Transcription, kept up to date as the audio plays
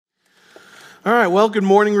All right, well, good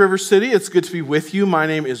morning, River City. It's good to be with you. My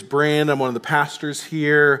name is Brand. I'm one of the pastors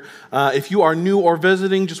here. If you are new or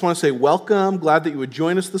visiting, just want to say welcome. Glad that you would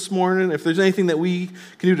join us this morning. If there's anything that we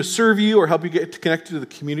can do to serve you or help you get connected to the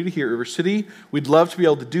community here at River City, we'd love to be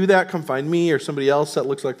able to do that. Come find me or somebody else that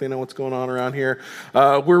looks like they know what's going on around here.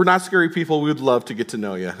 We're not scary people. We would love to get to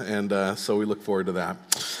know you, and so we look forward to that.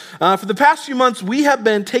 For the past few months, we have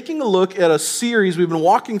been taking a look at a series. We've been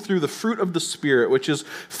walking through the fruit of the Spirit, which is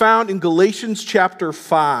found in Galatians chapter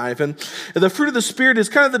 5. And the fruit of the Spirit is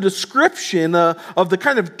kind of the description of the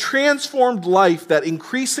kind of transformed life that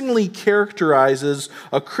increasingly characterizes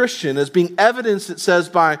a Christian as being evidenced, it says,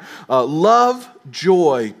 by love,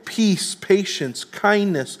 joy, peace, patience,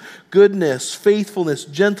 kindness, goodness, faithfulness,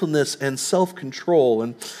 gentleness, and self-control.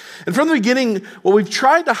 And from the beginning, what we've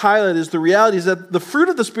tried to highlight is the reality is that the fruit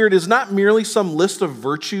of the Spirit is not merely some list of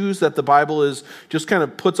virtues that the Bible is just kind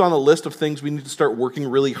of puts on a list of things we need to start working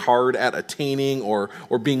really hard at attaining or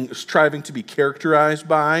striving to be characterized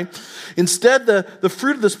by. Instead, the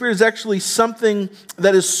fruit of the Spirit is actually something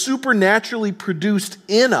that is supernaturally produced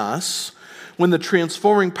in us when the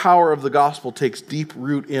transforming power of the gospel takes deep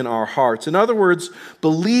root in our hearts. In other words,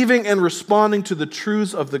 believing and responding to the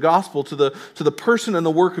truths of the gospel, to the person and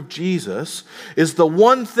the work of Jesus, is the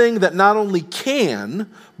one thing that not only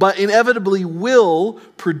can, but inevitably will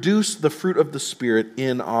produce the fruit of the Spirit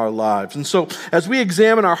in our lives. And so, as we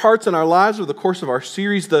examine our hearts and our lives over the course of our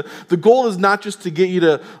series, the goal is not just to get you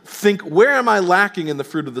to think, where am I lacking in the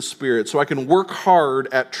fruit of the Spirit, so I can work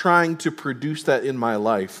hard at trying to produce that in my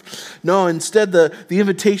life. No, instead, the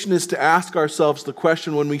invitation is to ask ourselves the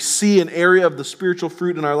question when we see an area of the spiritual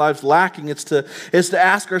fruit in our lives lacking, is to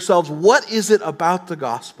ask ourselves, what is it about the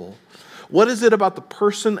gospel? What is it about the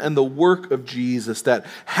person and the work of Jesus that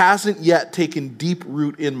hasn't yet taken deep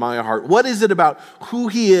root in my heart? What is it about who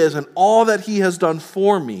he is and all that he has done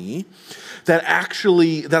for me that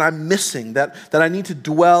I'm missing, that I need to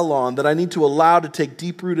dwell on, that I need to allow to take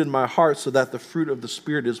deep root in my heart so that the fruit of the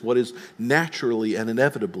Spirit is what is naturally and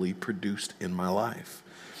inevitably produced in my life?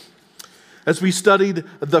 As we studied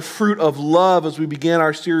the fruit of love as we began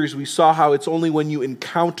our series, we saw how it's only when you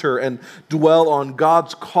encounter and dwell on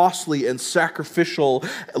God's costly and sacrificial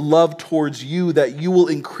love towards you that you will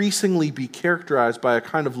increasingly be characterized by a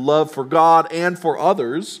kind of love for God and for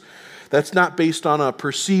others that's not based on a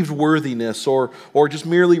perceived worthiness or just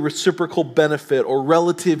merely reciprocal benefit or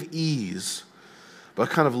relative ease, but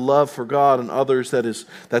a kind of love for God and others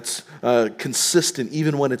that's consistent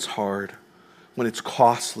even when it's hard, when it's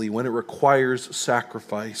costly, when it requires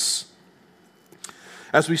sacrifice.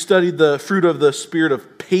 As we studied the fruit of the Spirit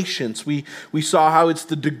of patience, we saw how it's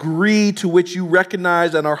the degree to which you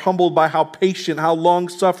recognize and are humbled by how patient, how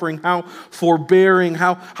long-suffering, how forbearing,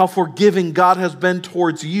 how forgiving God has been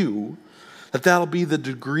towards you, that'll be the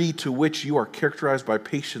degree to which you are characterized by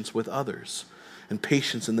patience with others and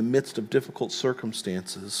patience in the midst of difficult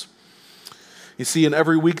circumstances. You see, in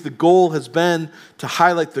every week, the goal has been to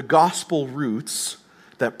highlight the gospel roots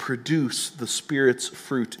that produce the Spirit's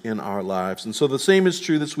fruit in our lives. And so the same is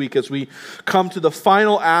true this week as we come to the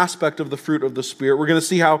final aspect of the fruit of the Spirit. We're going to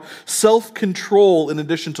see how self-control, in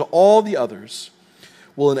addition to all the others,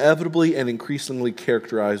 will inevitably and increasingly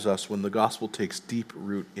characterize us when the gospel takes deep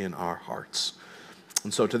root in our hearts.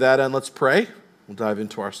 And so to that end, let's pray. We'll dive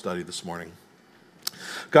into our study this morning.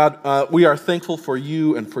 God, we are thankful for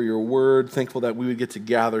you and for your word, thankful that we would get to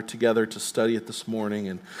gather together to study it this morning.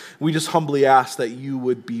 And we just humbly ask that you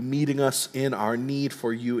would be meeting us in our need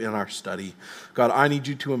for you in our study. God, I need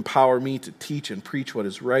you to empower me to teach and preach what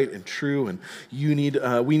is right and true. And we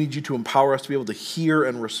need you to empower us to be able to hear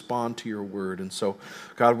and respond to your word. And so,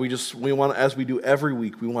 God, we want, as we do every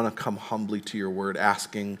week, we want to come humbly to your word,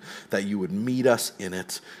 asking that you would meet us in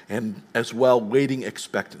it, and as well waiting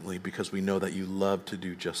expectantly because we know that you love to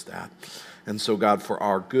do just that. And so, God, for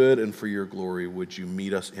our good and for your glory, would you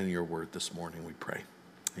meet us in your word this morning, we pray.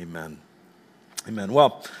 Amen. Amen.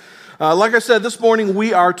 Well, like I said, this morning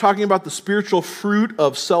we are talking about the spiritual fruit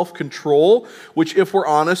of self-control, which, if we're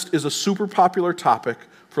honest, is a super popular topic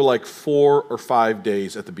for like 4 or 5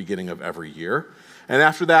 days at the beginning of every year. And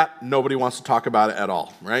after that, nobody wants to talk about it at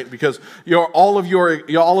all, right? Because all of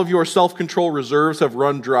your self-control reserves have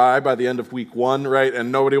run dry by the end of week 1, right? And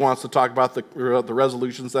nobody wants to talk about the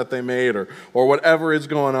resolutions that they made or whatever is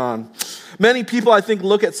going on. Many people, I think,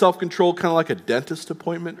 look at self-control kind of like a dentist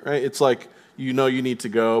appointment, right? It's like you know you need to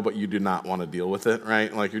go, but you do not want to deal with it,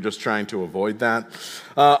 right? Like you're just trying to avoid that.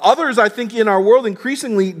 Others, I think, in our world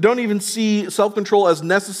increasingly don't even see self-control as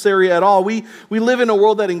necessary at all. We live in a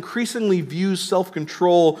world that increasingly views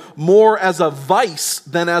self-control more as a vice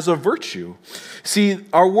than as a virtue. See,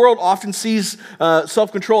 our world often sees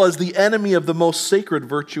self-control as the enemy of the most sacred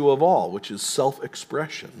virtue of all, which is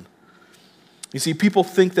self-expression. You see, people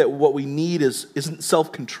think that what we need isn't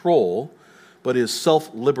self-control, but is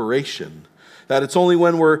self-liberation. That it's only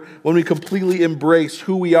when we completely embrace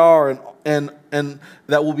who we are and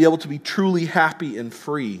that we'll be able to be truly happy and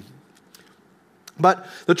free. But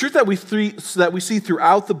the truth that we see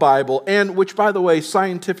throughout the Bible, and which, by the way,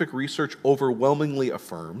 scientific research overwhelmingly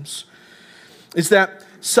affirms, is that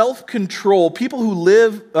self-control, people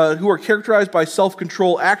who are characterized by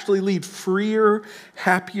self-control actually lead freer,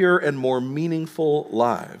 happier, and more meaningful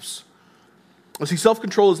lives. You see,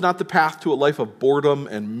 self-control is not the path to a life of boredom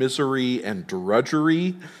and misery and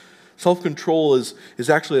drudgery. Self-control is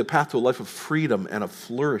actually a path to a life of freedom and of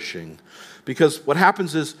flourishing. Because what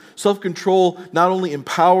happens is self-control not only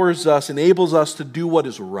empowers us, enables us to do what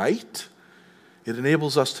is right, it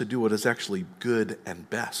enables us to do what is actually good and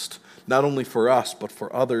best. Not only for us, but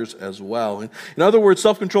for others as well. In other words,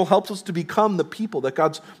 self-control helps us to become the people that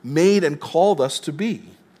God's made and called us to be.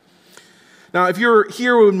 Now, if you're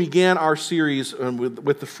here when we began our series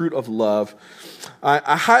with the fruit of love,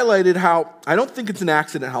 I highlighted how I don't think it's an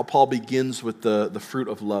accident how Paul begins with the fruit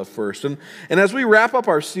of love first. And as we wrap up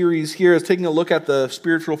our series here, as taking a look at the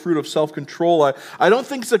spiritual fruit of self-control, I don't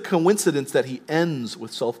think it's a coincidence that he ends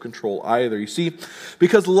with self-control either. You see,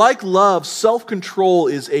 because like love, self-control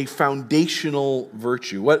is a foundational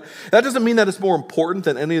virtue. That doesn't mean that it's more important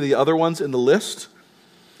than any of the other ones in the list,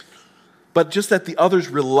 but just that the others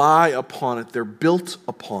rely upon it. They're built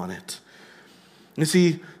upon it. You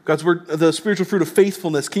see, God's word, the spiritual fruit of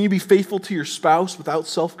faithfulness. Can you be faithful to your spouse without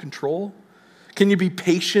self-control? Can you be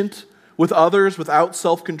patient with others without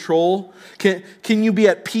self-control? Can you be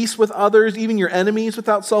at peace with others, even your enemies,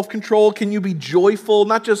 without self-control? Can you be joyful,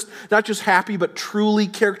 not just happy, but truly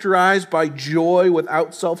characterized by joy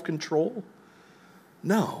without self-control?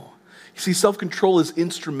 No. You see, self-control is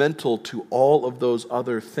instrumental to all of those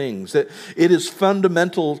other things. It is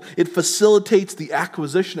fundamental. It facilitates the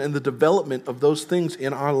acquisition and the development of those things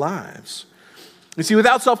in our lives. You see,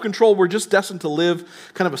 without self-control, we're just destined to live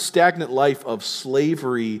kind of a stagnant life of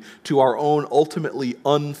slavery to our own ultimately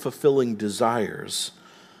unfulfilling desires.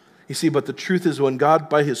 You see, but the truth is when God,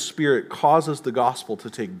 by His Spirit, causes the gospel to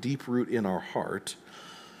take deep root in our heart,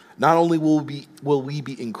 not only will we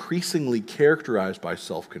be increasingly characterized by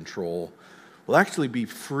self-control, we'll actually be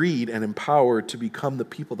freed and empowered to become the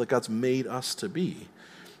people that God's made us to be.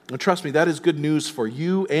 And trust me, that is good news for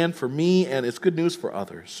you and for me, and it's good news for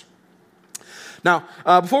others. Now,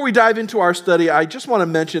 before we dive into our study, I just want to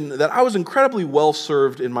mention that I was incredibly well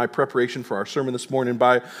served in my preparation for our sermon this morning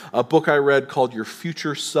by a book I read called Your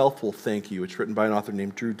Future Self Will Thank You. It's written by an author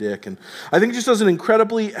named Drew Dick. And I think it just does an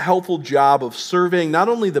incredibly helpful job of surveying not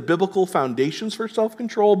only the biblical foundations for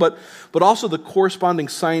self-control, but also the corresponding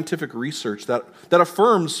scientific research that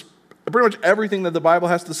affirms pretty much everything that the Bible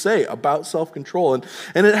has to say about self-control.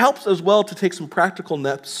 And it helps as well to take some practical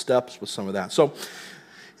next steps with some of that. So,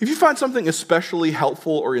 if you find something especially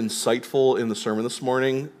helpful or insightful in the sermon this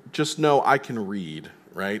morning, just know I can read,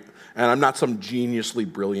 right? And I'm not some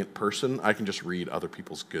geniusly brilliant person. I can just read other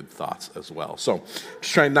people's good thoughts as well. So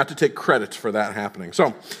just trying not to take credit for that happening.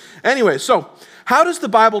 So anyway, how does the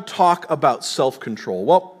Bible talk about self-control?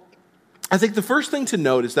 Well, I think the first thing to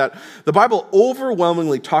note is that the Bible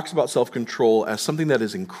overwhelmingly talks about self-control as something that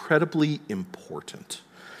is incredibly important.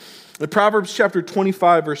 In Proverbs chapter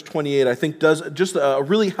 25, verse 28, I think does just a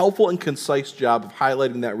really helpful and concise job of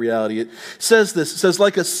highlighting that reality. It says this, it says,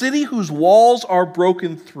 like a city whose walls are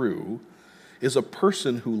broken through is a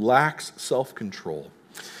person who lacks self-control.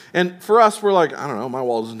 And for us, we're like, I don't know, my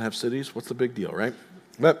wall doesn't have cities. What's the big deal, right?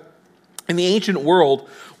 But in the ancient world,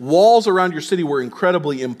 walls around your city were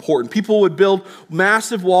incredibly important. People would build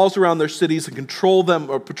massive walls around their cities and control them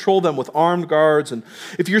or patrol them with armed guards. And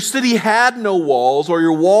if your city had no walls or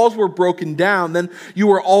your walls were broken down, then you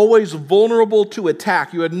were always vulnerable to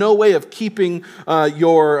attack. You had no way of keeping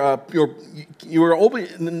you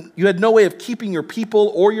had no way of keeping your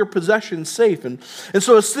people or your possessions safe. And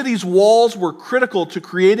so a city's walls were critical to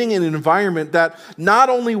creating an environment that not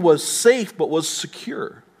only was safe but was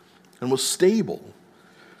secure and was stable.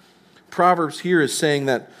 Proverbs here is saying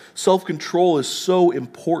that self-control is so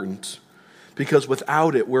important because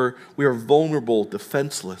without it, we are vulnerable,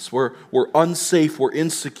 defenseless. We're unsafe, we're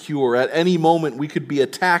insecure. At any moment, we could be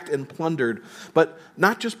attacked and plundered, but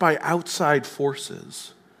not just by outside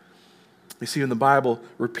forces. You see, in the Bible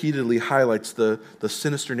repeatedly highlights the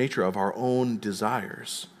sinister nature of our own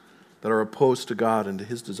desires that are opposed to God and to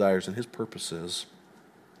his desires and his purposes.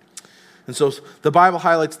 And so the Bible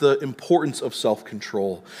highlights the importance of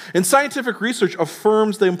self-control. And scientific research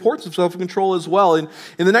affirms the importance of self-control as well. In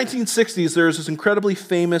the 1960s, there was this incredibly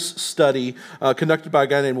famous study conducted by a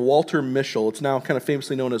guy named Walter Mischel. It's now kind of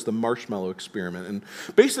famously known as the marshmallow experiment. And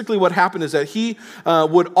basically what happened is that he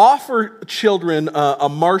would offer children a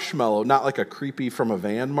marshmallow, not like a creepy from a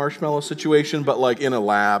van marshmallow situation, but like in a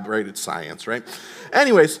lab, right? It's science, right?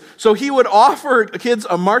 Anyways, so he would offer kids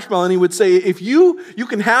a marshmallow, and he would say, if you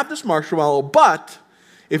can have this marshmallow, but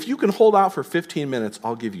if you can hold out for 15 minutes,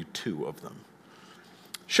 I'll give you 2 of them.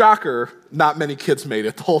 Shocker, not many kids made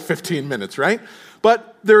it the whole 15 minutes, right?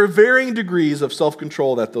 But there are varying degrees of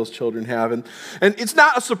self-control that those children have. And it's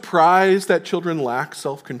not a surprise that children lack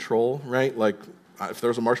self-control, right? Like, if there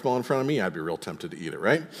was a marshmallow in front of me, I'd be real tempted to eat it,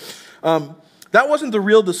 right? That wasn't the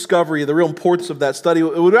real discovery, the real importance of that study.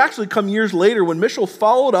 It would actually come years later when Mischel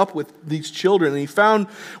followed up with these children, and he found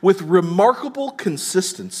with remarkable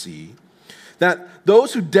consistency that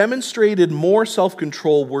those who demonstrated more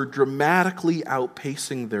self-control were dramatically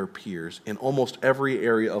outpacing their peers in almost every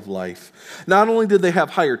area of life. Not only did they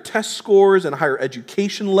have higher test scores and higher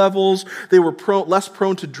education levels, they were less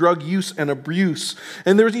prone to drug use and abuse.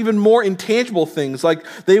 And there was even more intangible things, like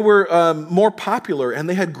they were more popular and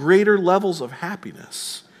they had greater levels of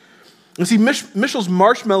happiness. And see, Mischel's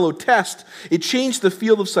marshmallow test, it changed the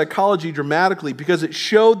field of psychology dramatically because it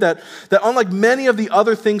showed that unlike many of the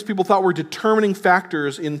other things people thought were determining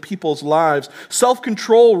factors in people's lives,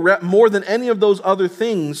 self-control, more than any of those other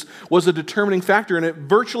things, was a determining factor, and it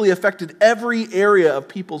virtually affected every area of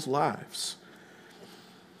people's lives.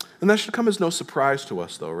 And that should come as no surprise to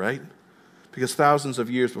us, though, right? Because thousands of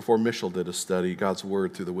years before Mischel did a study, God's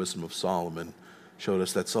word through the wisdom of Solomon showed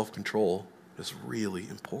us that self-control is really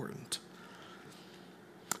important.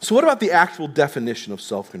 So what about the actual definition of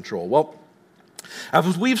self-control? Well,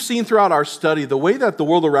 as we've seen throughout our study, the way that the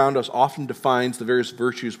world around us often defines the various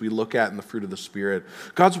virtues we look at in the fruit of the Spirit,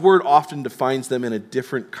 God's word often defines them in a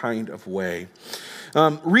different kind of way.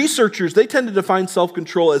 Researchers, they tend to define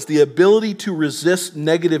self-control as the ability to resist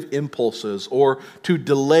negative impulses or to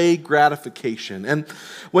delay gratification. And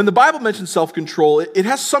when the Bible mentions self-control, it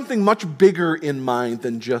has something much bigger in mind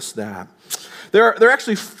than just that. There are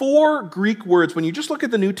actually 4 Greek words. When you just look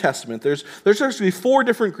at the New Testament, there's actually 4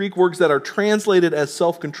 different Greek words that are translated as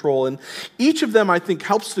self-control. And each of them, I think,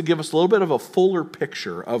 helps to give us a little bit of a fuller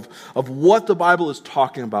picture of what the Bible is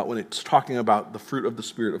talking about when it's talking about the fruit of the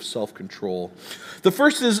Spirit of self-control. The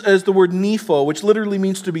first is the word nepho, which literally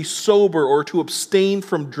means to be sober or to abstain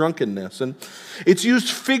from drunkenness. And it's used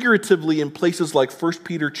figuratively in places like 1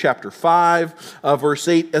 Peter chapter 5, verse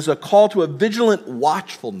 8, as a call to a vigilant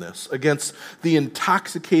watchfulness against the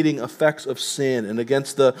intoxicating effects of sin and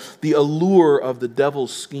against the allure of the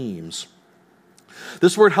devil's schemes.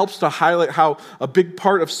 This word helps to highlight how a big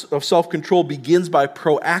part of self-control begins by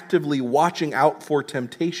proactively watching out for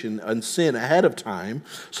temptation and sin ahead of time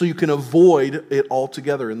so you can avoid it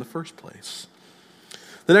altogether in the first place.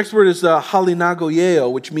 The next word is halinagoyeo,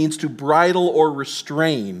 which means to bridle or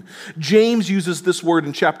restrain. James uses this word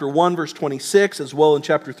in chapter 1, verse 26, as well in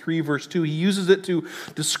chapter 3, verse 2. He uses it to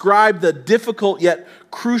describe the difficult yet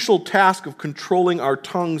crucial task of controlling our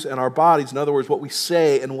tongues and our bodies. In other words, what we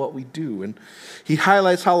say and what we do. And he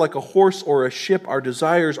highlights how, like a horse or a ship, our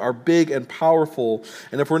desires are big and powerful.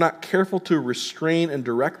 And if we're not careful to restrain and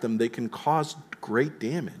direct them, they can cause great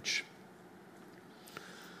damage.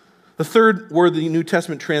 The third word the New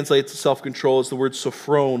Testament translates to self-control is the word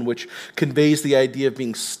sophron, which conveys the idea of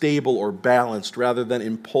being stable or balanced rather than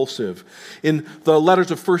impulsive. In the letters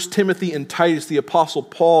of 1 Timothy and Titus, the Apostle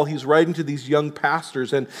Paul, he's writing to these young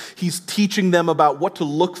pastors, and he's teaching them about what to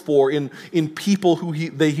look for in people who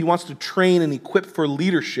he wants to train and equip for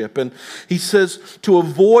leadership. And he says to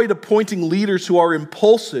avoid appointing leaders who are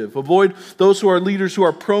impulsive, avoid those who are leaders who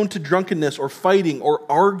are prone to drunkenness or fighting or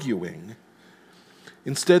arguing.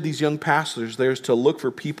 Instead, these young pastors, they're to look for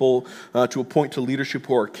people to appoint to leadership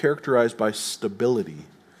who are characterized by stability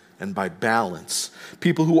and by balance.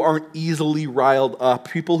 People who aren't easily riled up.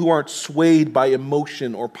 People who aren't swayed by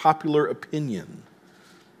emotion or popular opinion.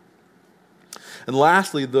 And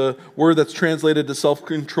lastly, the word that's translated to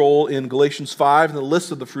self-control in Galatians 5 in the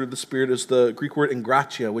list of the fruit of the Spirit is the Greek word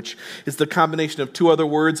engratia, which is the combination of 2 other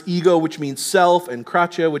words, ego, which means self, and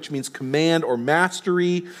kratia, which means command or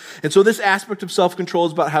mastery. And so this aspect of self-control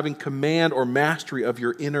is about having command or mastery of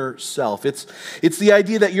your inner self. It's the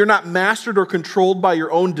idea that you're not mastered or controlled by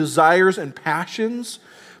your own desires and passions,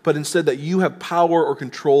 but instead that you have power or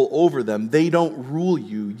control over them. They don't rule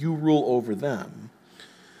you, you rule over them.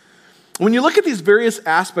 When you look at these various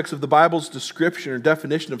aspects of the Bible's description or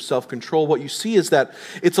definition of self-control, what you see is that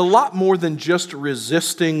it's a lot more than just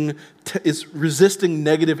resisting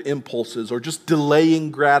negative impulses or just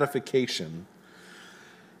delaying gratification.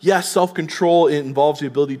 Yes, self-control involves the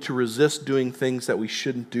ability to resist doing things that we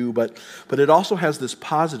shouldn't do, but it also has this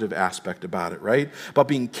positive aspect about it, right? About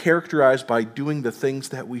being characterized by doing the things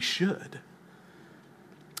that we should.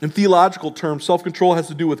 In theological terms, self-control has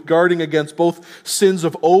to do with guarding against both sins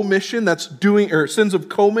of omission, sins of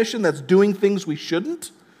commission, that's doing things we shouldn't,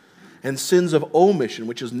 and sins of omission,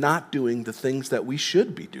 which is not doing the things that we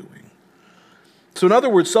should be doing. So in other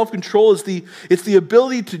words, self-control is the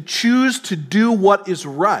ability to choose to do what is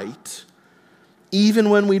right, even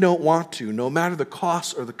when we don't want to, no matter the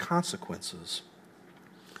costs or the consequences.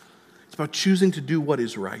 It's about choosing to do what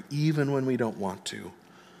is right, even when we don't want to.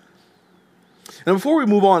 And before we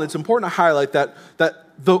move on, it's important to highlight that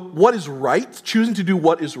what is right, choosing to do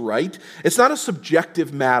what is right, it's not a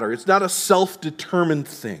subjective matter. It's not a self-determined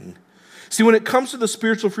thing. See, when it comes to the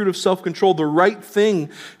spiritual fruit of self-control, the right thing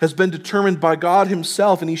has been determined by God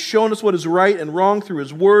himself, and he's shown us what is right and wrong through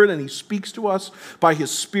his word, and he speaks to us by his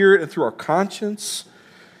spirit and through our conscience.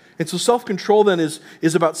 And so self-control then is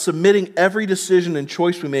about submitting every decision and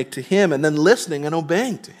choice we make to him, and then listening and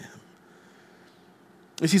obeying to him.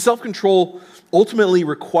 You see, self-control ultimately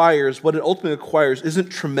requires isn't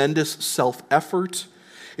tremendous self-effort.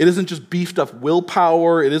 It isn't just beefed up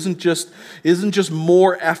willpower. It isn't just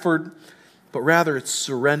more effort, but rather it's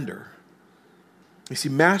surrender. You see,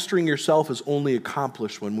 mastering yourself is only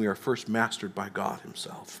accomplished when we are first mastered by God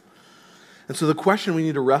himself. And so the question we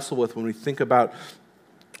need to wrestle with when we think about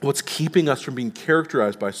what's keeping us from being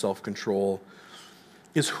characterized by self-control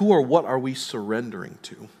is who or what are we surrendering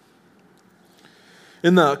to?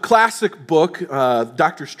 In the classic book,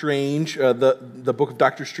 Dr. Strange, the book of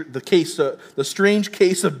the strange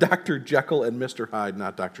case of Dr. Jekyll and Mr. Hyde,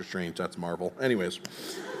 not Dr. Strange, that's Marvel. Anyways,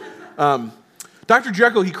 Dr.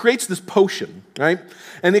 Jekyll, he creates this potion, right?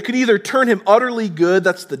 And it could either turn him utterly good,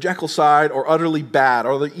 that's the Jekyll side, or utterly bad,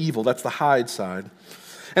 or the evil, that's the Hyde side.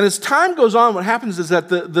 And as time goes on, what happens is that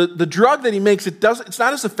the drug that he makes, it's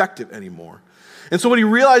not as effective anymore. And so what he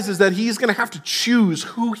realizes is that he's going to have to choose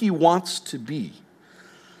who he wants to be.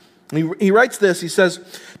 He writes this, he says,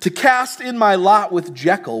 "To cast in my lot with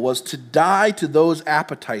Jekyll was to die to those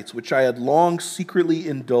appetites which I had long secretly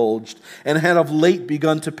indulged and had of late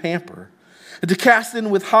begun to pamper. And to cast in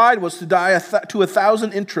with Hyde was to die to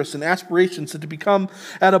 1,000 interests and aspirations and to become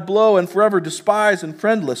at a blow and forever despised and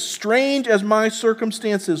friendless. Strange as my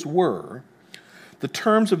circumstances were, the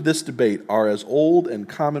terms of this debate are as old and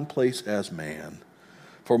commonplace as man.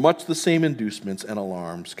 For much the same inducements and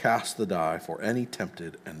alarms cast the die for any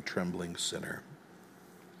tempted and trembling sinner."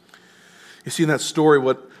 You see in that story,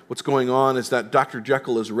 what's going on is that Dr.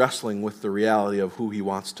 Jekyll is wrestling with the reality of who he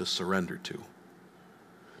wants to surrender to.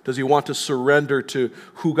 Does he want to surrender to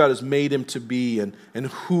who God has made him to be and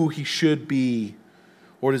who he should be?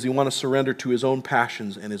 Or does he want to surrender to his own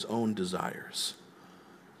passions and his own desires?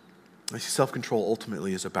 I see self-control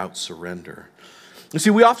ultimately is about surrender. You see,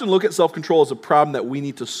 we often look at self-control as a problem that we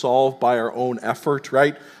need to solve by our own effort,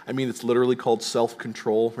 right? I mean, it's literally called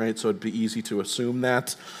self-control, right? So it'd be easy to assume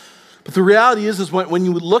that. But the reality is when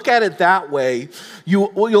you look at it that way, you'll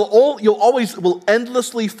always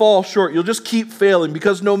endlessly fall short. You'll just keep failing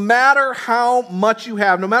because no matter how much you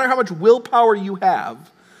have, no matter how much willpower you have,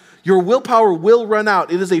 your willpower will run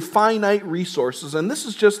out. It is a finite resource. And this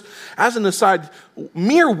is just, as an aside,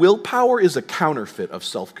 mere willpower is a counterfeit of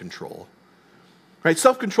self-control. Right?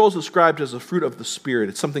 Self-control is described as a fruit of the Spirit.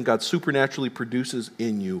 It's something God supernaturally produces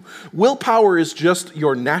in you. Willpower is just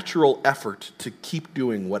your natural effort to keep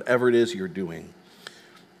doing whatever it is you're doing.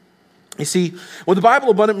 You see, what the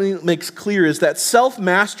Bible abundantly makes clear is that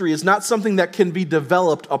self-mastery is not something that can be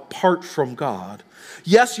developed apart from God.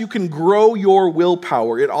 Yes, you can grow your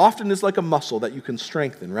willpower. It often is like a muscle that you can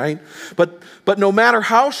strengthen, right? But no matter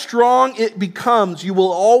how strong it becomes, you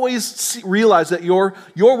will always realize that your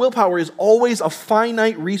willpower is always a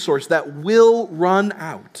finite resource that will run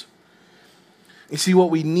out. You see, what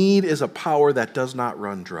we need is a power that does not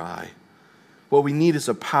run dry. What we need is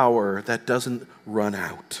a power that doesn't run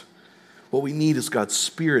out. What we need is God's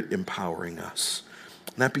Spirit empowering us.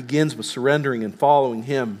 And that begins with surrendering and following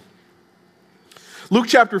Him. Luke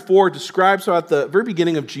chapter 4 describes how at the very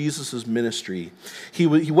beginning of Jesus' ministry, he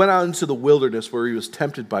went out into the wilderness where he was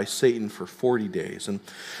tempted by Satan for 40 days. And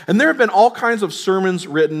there have been all kinds of sermons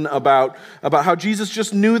written about how Jesus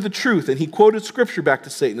just knew the truth, and he quoted scripture back to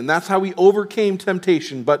Satan, and that's how he overcame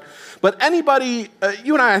temptation. But anybody,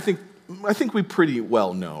 you and I think we pretty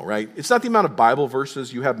well know, right? It's not the amount of Bible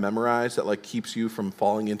verses you have memorized that like keeps you from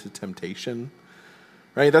falling into temptation,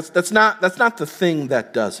 right? That's not the thing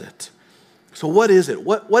that does it. So what is it?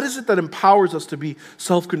 What is it that empowers us to be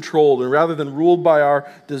self-controlled and rather than ruled by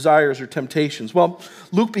our desires or temptations? Well,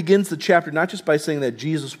 Luke begins the chapter not just by saying that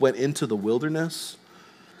Jesus went into the wilderness,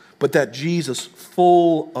 but that Jesus,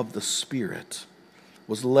 full of the Spirit,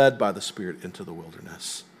 was led by the Spirit into the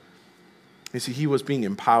wilderness. You see, he was being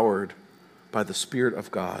empowered by the Spirit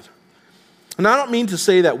of God. And I don't mean to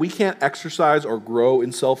say that we can't exercise or grow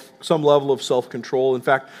in some level of self-control. In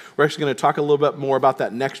fact, we're actually going to talk a little bit more about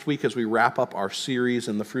that next week as we wrap up our series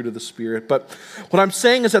in the fruit of the Spirit. But what I'm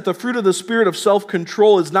saying is that the fruit of the Spirit of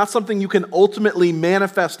self-control is not something you can ultimately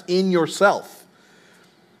manifest in yourself.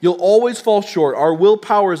 You'll always fall short. Our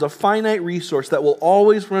willpower is a finite resource that will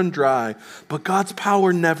always run dry, but God's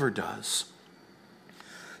power never does.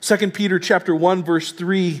 2 Peter chapter 1, verse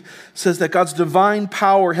 3 says that God's divine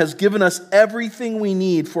power has given us everything we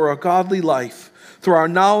need for a godly life through our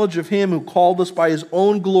knowledge of Him who called us by His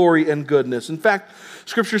own glory and goodness. In fact,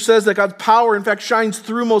 Scripture says that God's power, in fact, shines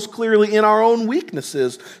through most clearly in our own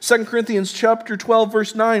weaknesses. 2 Corinthians chapter 12,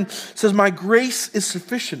 verse 9 says, "My grace is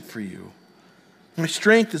sufficient for you. My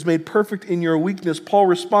strength is made perfect in your weakness." Paul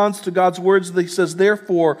responds to God's words. He says,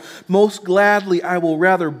 "Therefore, most gladly I will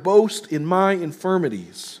rather boast in my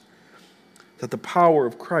infirmities, that the power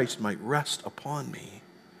of Christ might rest upon me."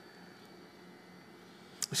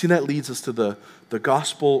 You see, that leads us to the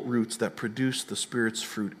gospel roots that produce the Spirit's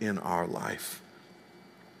fruit in our life.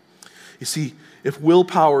 You see, if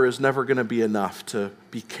willpower is never going to be enough to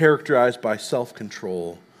be characterized by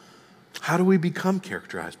self-control, how do we become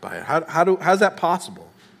characterized by it? How's that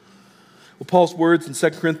possible? Well, Paul's words in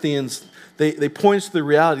 2 Corinthians, they point us to the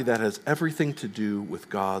reality that has everything to do with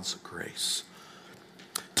God's grace.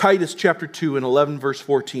 Titus chapter 2 and 11 verse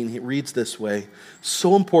 14, he reads this way.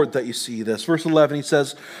 So important that you see this. Verse 11, he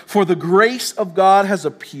says, "For the grace of God has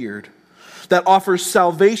appeared, that offers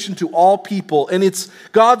salvation to all people. And it's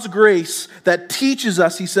God's grace that teaches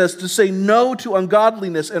us," he says, "to say no to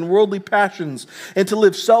ungodliness and worldly passions, and to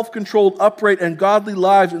live self-controlled, upright, and godly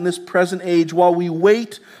lives in this present age, while we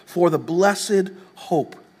wait for the blessed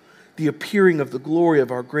hope, the appearing of the glory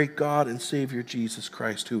of our great God and Savior Jesus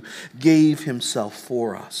Christ, who gave Himself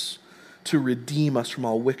for us, to redeem us from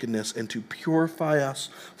all wickedness and to purify us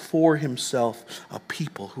for Himself, a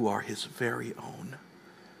people who are His very own."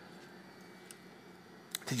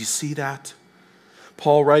 Did you see that?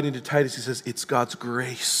 Paul, writing to Titus, he says, it's God's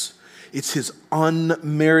grace. It's His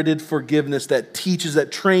unmerited forgiveness that teaches,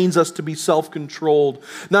 that trains us to be self-controlled.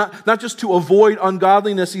 Not just to avoid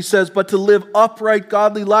ungodliness, he says, but to live upright,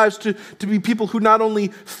 godly lives, to be people who not only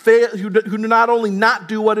fail, who not only not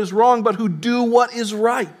do what is wrong, but who do what is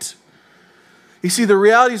right. You see, the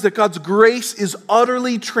reality is that God's grace is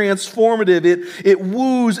utterly transformative. It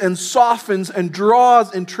woos and softens and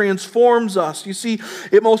draws and transforms us. You see,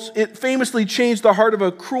 it famously changed the heart of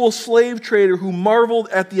a cruel slave trader who marveled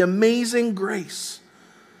at the amazing grace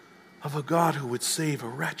of a God who would save a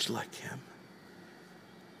wretch like him.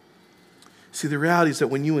 See, the reality is that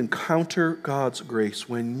when you encounter God's grace,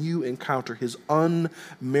 when you encounter His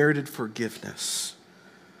unmerited forgiveness,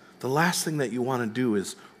 the last thing that you want to do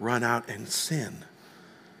is run out and sin.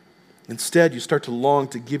 Instead, you start to long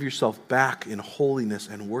to give yourself back in holiness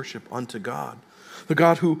and worship unto God. The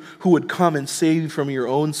God who would come and save you from your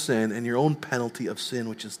own sin and your own penalty of sin,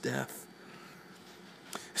 which is death.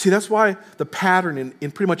 See, that's why the pattern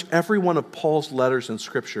in pretty much every one of Paul's letters in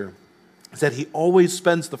Scripture is that he always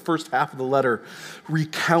spends the first half of the letter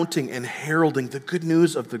recounting and heralding the good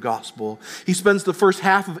news of the gospel. He spends the first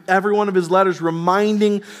half of every one of his letters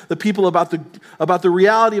reminding the people about the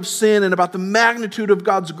reality of sin and about the magnitude of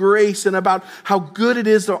God's grace and about how good it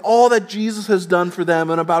is, all that Jesus has done for them,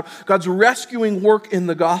 and about God's rescuing work in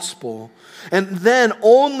the gospel. And then,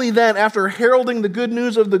 only then, after heralding the good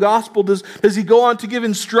news of the gospel, does he go on to give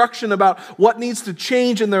instruction about what needs to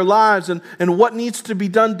change in their lives and what needs to be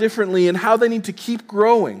done differently and how they need to keep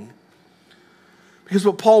growing. Because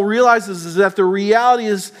what Paul realizes is that the reality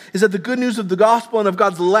is that the good news of the gospel and of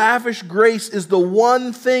God's lavish grace is the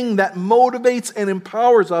one thing that motivates and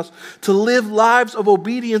empowers us to live lives of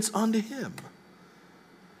obedience unto Him,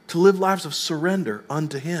 to live lives of surrender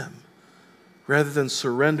unto Him, rather than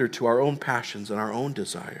surrender to our own passions and our own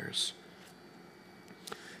desires.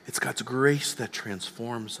 It's God's grace that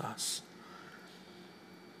transforms us.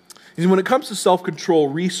 And when it comes to self-control,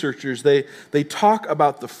 researchers, they talk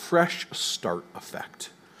about the fresh start effect.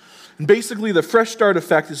 And basically, the fresh start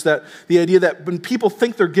effect is that the idea that when people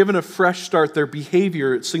think they're given a fresh start, their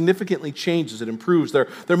behavior significantly changes, it improves.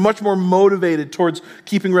 They're much more motivated towards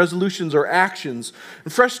keeping resolutions or actions.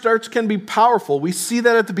 And fresh starts can be powerful. We see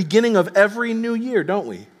that at the beginning of every new year, don't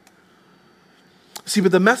we? See,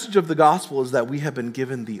 but the message of the gospel is that we have been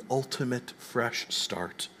given the ultimate fresh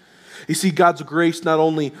start. You see, God's grace not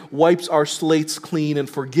only wipes our slates clean and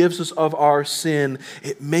forgives us of our sin,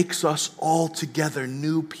 it makes us altogether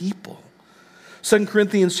new people. 2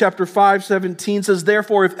 Corinthians chapter 5:17 says,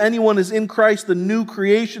 "Therefore, if anyone is in Christ, the new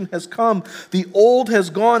creation has come. The old has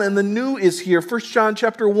gone and the new is here." 1 John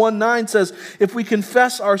chapter 1:9 says, "If we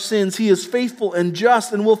confess our sins, he is faithful and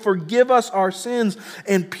just and will forgive us our sins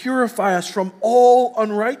and purify us from all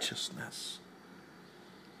unrighteousness."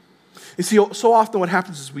 You see, so often what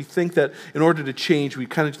happens is we think that in order to change, we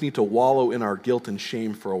kind of just need to wallow in our guilt and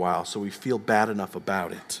shame for a while so we feel bad enough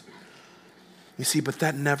about it. You see, but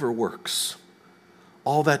that never works.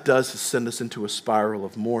 All that does is send us into a spiral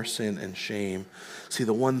of more sin and shame. See,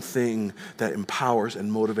 the one thing that empowers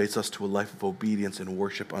and motivates us to a life of obedience and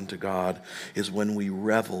worship unto God is when we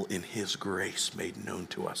revel in His grace made known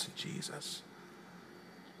to us in Jesus.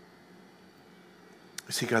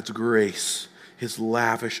 You see, God's grace, His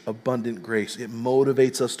lavish, abundant grace, it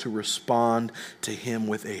motivates us to respond to Him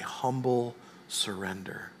with a humble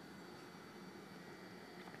surrender.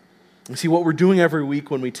 You see, what we're doing every week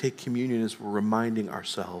when we take communion is we're reminding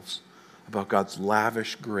ourselves about God's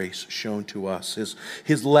lavish grace shown to us,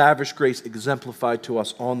 His lavish grace exemplified to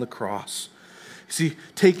us on the cross. You see,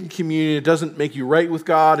 taking communion, it doesn't make you right with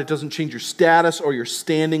God. It doesn't change your status or your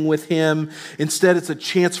standing with Him. Instead, it's a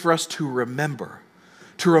chance for us to remember,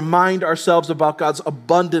 to remind ourselves about God's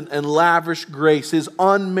abundant and lavish grace, His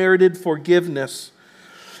unmerited forgiveness.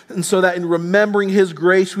 And so that in remembering His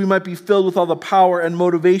grace, we might be filled with all the power and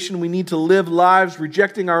motivation we need to live lives,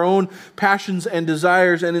 rejecting our own passions and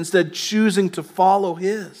desires, and instead choosing to follow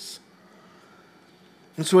His.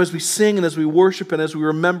 And so as we sing and as we worship and as we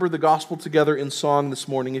remember the gospel together in song this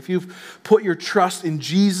morning, if you've put your trust in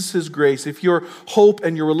Jesus' grace, if your hope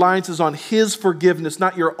and your reliance is on His forgiveness,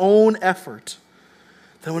 not your own effort,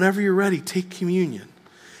 then whenever you're ready, take communion.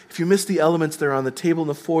 If you missed the elements there on the table in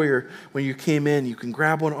the foyer when you came in, you can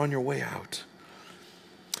grab one on your way out.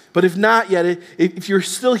 But if not yet, if you're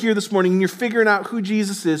still here this morning and you're figuring out who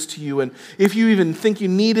Jesus is to you, and if you even think you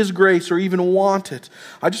need His grace or even want it,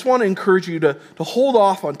 I just want to encourage you to hold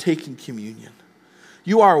off on taking communion.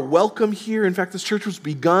 You are welcome here. In fact, this church was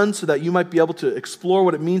begun so that you might be able to explore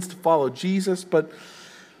what it means to follow Jesus, but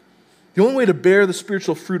the only way to bear the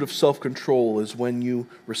spiritual fruit of self-control is when you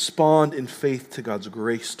respond in faith to God's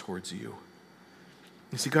grace towards you.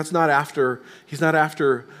 You see, He's not after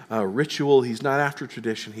ritual, He's not after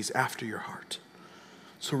tradition, He's after your heart.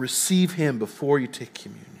 So receive Him before you take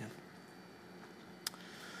communion.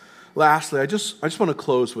 Lastly, I just want to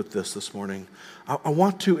close with this morning. I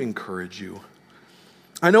want to encourage you.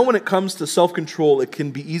 I know when it comes to self-control, it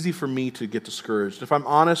can be easy for me to get discouraged. If I'm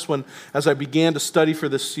honest, as I began to study for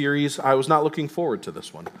this series, I was not looking forward to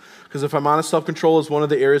this one. Because if I'm honest, self-control is one of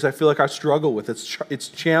the areas I feel like I struggle with. It's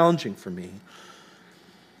challenging for me.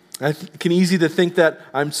 It's easy to think that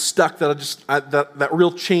I'm stuck, that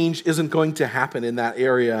real change isn't going to happen in that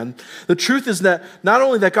area. And the truth is that not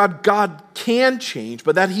only that God can change,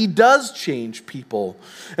 but that He does change people.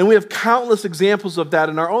 And we have countless examples of that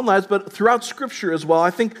in our own lives, but throughout Scripture as well.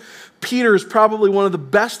 I think Peter is probably one of the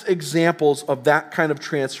best examples of that kind of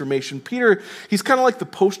transformation. Peter, he's kind of like the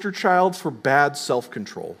poster child for bad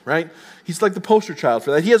self-control, right? He's like the poster child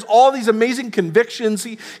for that. He has all these amazing convictions.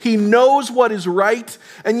 He knows what is right,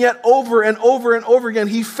 and yet over and over and over again,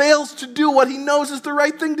 he fails to do what he knows is the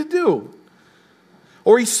right thing to do.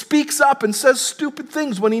 Or he speaks up and says stupid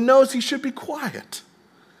things when he knows he should be quiet.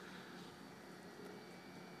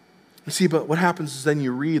 You see, but what happens is then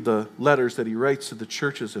you read the letters that he writes to the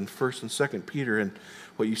churches in 1st and 2nd Peter, and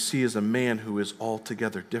what you see is a man who is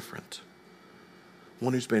altogether different.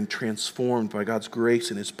 One who's been transformed by God's grace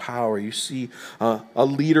and His power. You see a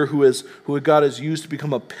leader who God has used to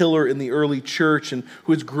become a pillar in the early church and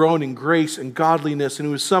who has grown in grace and godliness, and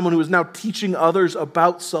who is someone who is now teaching others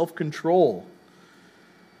about self-control.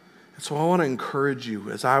 And so I want to encourage you,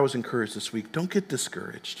 as I was encouraged this week, don't get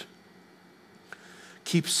discouraged.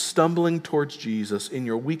 Keep stumbling towards Jesus in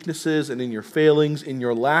your weaknesses and in your failings, in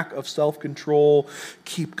your lack of self-control.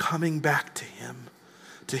 Keep coming back to Him,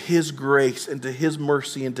 to His grace and to His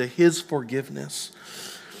mercy and to His forgiveness.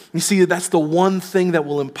 You see, that's the one thing that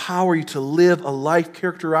will empower you to live a life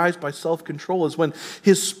characterized by self-control, is when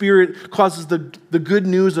His Spirit causes the good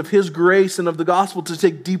news of His grace and of the gospel to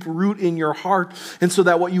take deep root in your heart. And so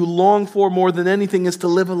that what you long for more than anything is to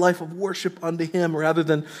live a life of worship unto Him rather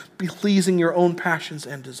than be pleasing your own passions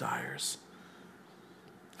and desires.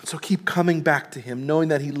 And so keep coming back to Him, knowing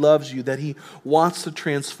that He loves you, that He wants to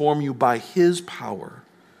transform you by His power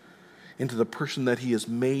into the person that He has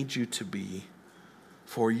made you to be,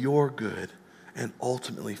 for your good and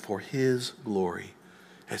ultimately for His glory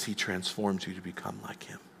as He transforms you to become like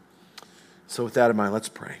Him. So with that in mind, let's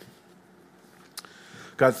pray.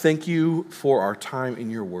 God, thank you for our time in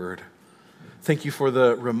your word. Thank you for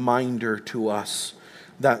the reminder to us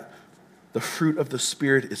that the fruit of the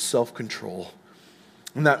Spirit is self-control.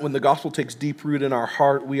 And that when the gospel takes deep root in our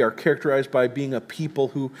heart, we are characterized by being a people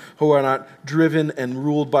who are not driven and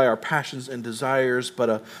ruled by our passions and desires,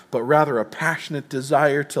 but rather a passionate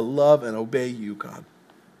desire to love and obey you, God.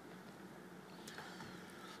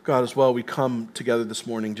 God, as well, we come together this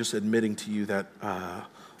morning just admitting to you that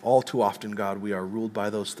all too often, God, we are ruled by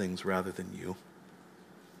those things rather than you.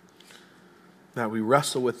 That we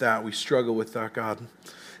wrestle with that, we struggle with that, God.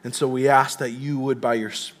 And so we ask that you would, by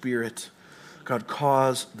your Spirit, God,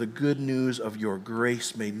 cause the good news of your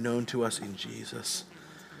grace made known to us in Jesus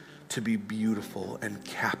to be beautiful and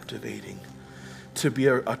captivating, to be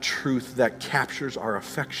a truth that captures our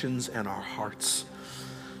affections and our hearts.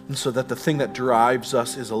 And so that the thing that drives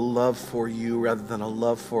us is a love for you rather than a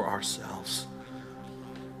love for ourselves.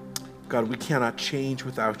 God, we cannot change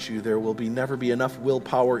without you. There will never be enough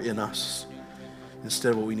willpower in us.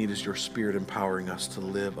 Instead, what we need is your Spirit empowering us to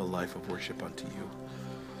live a life of worship unto you.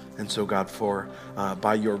 And so, God,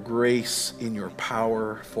 by your grace, in your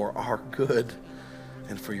power, for our good,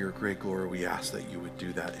 and for your great glory, we ask that you would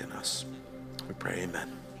do that in us. We pray,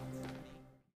 amen.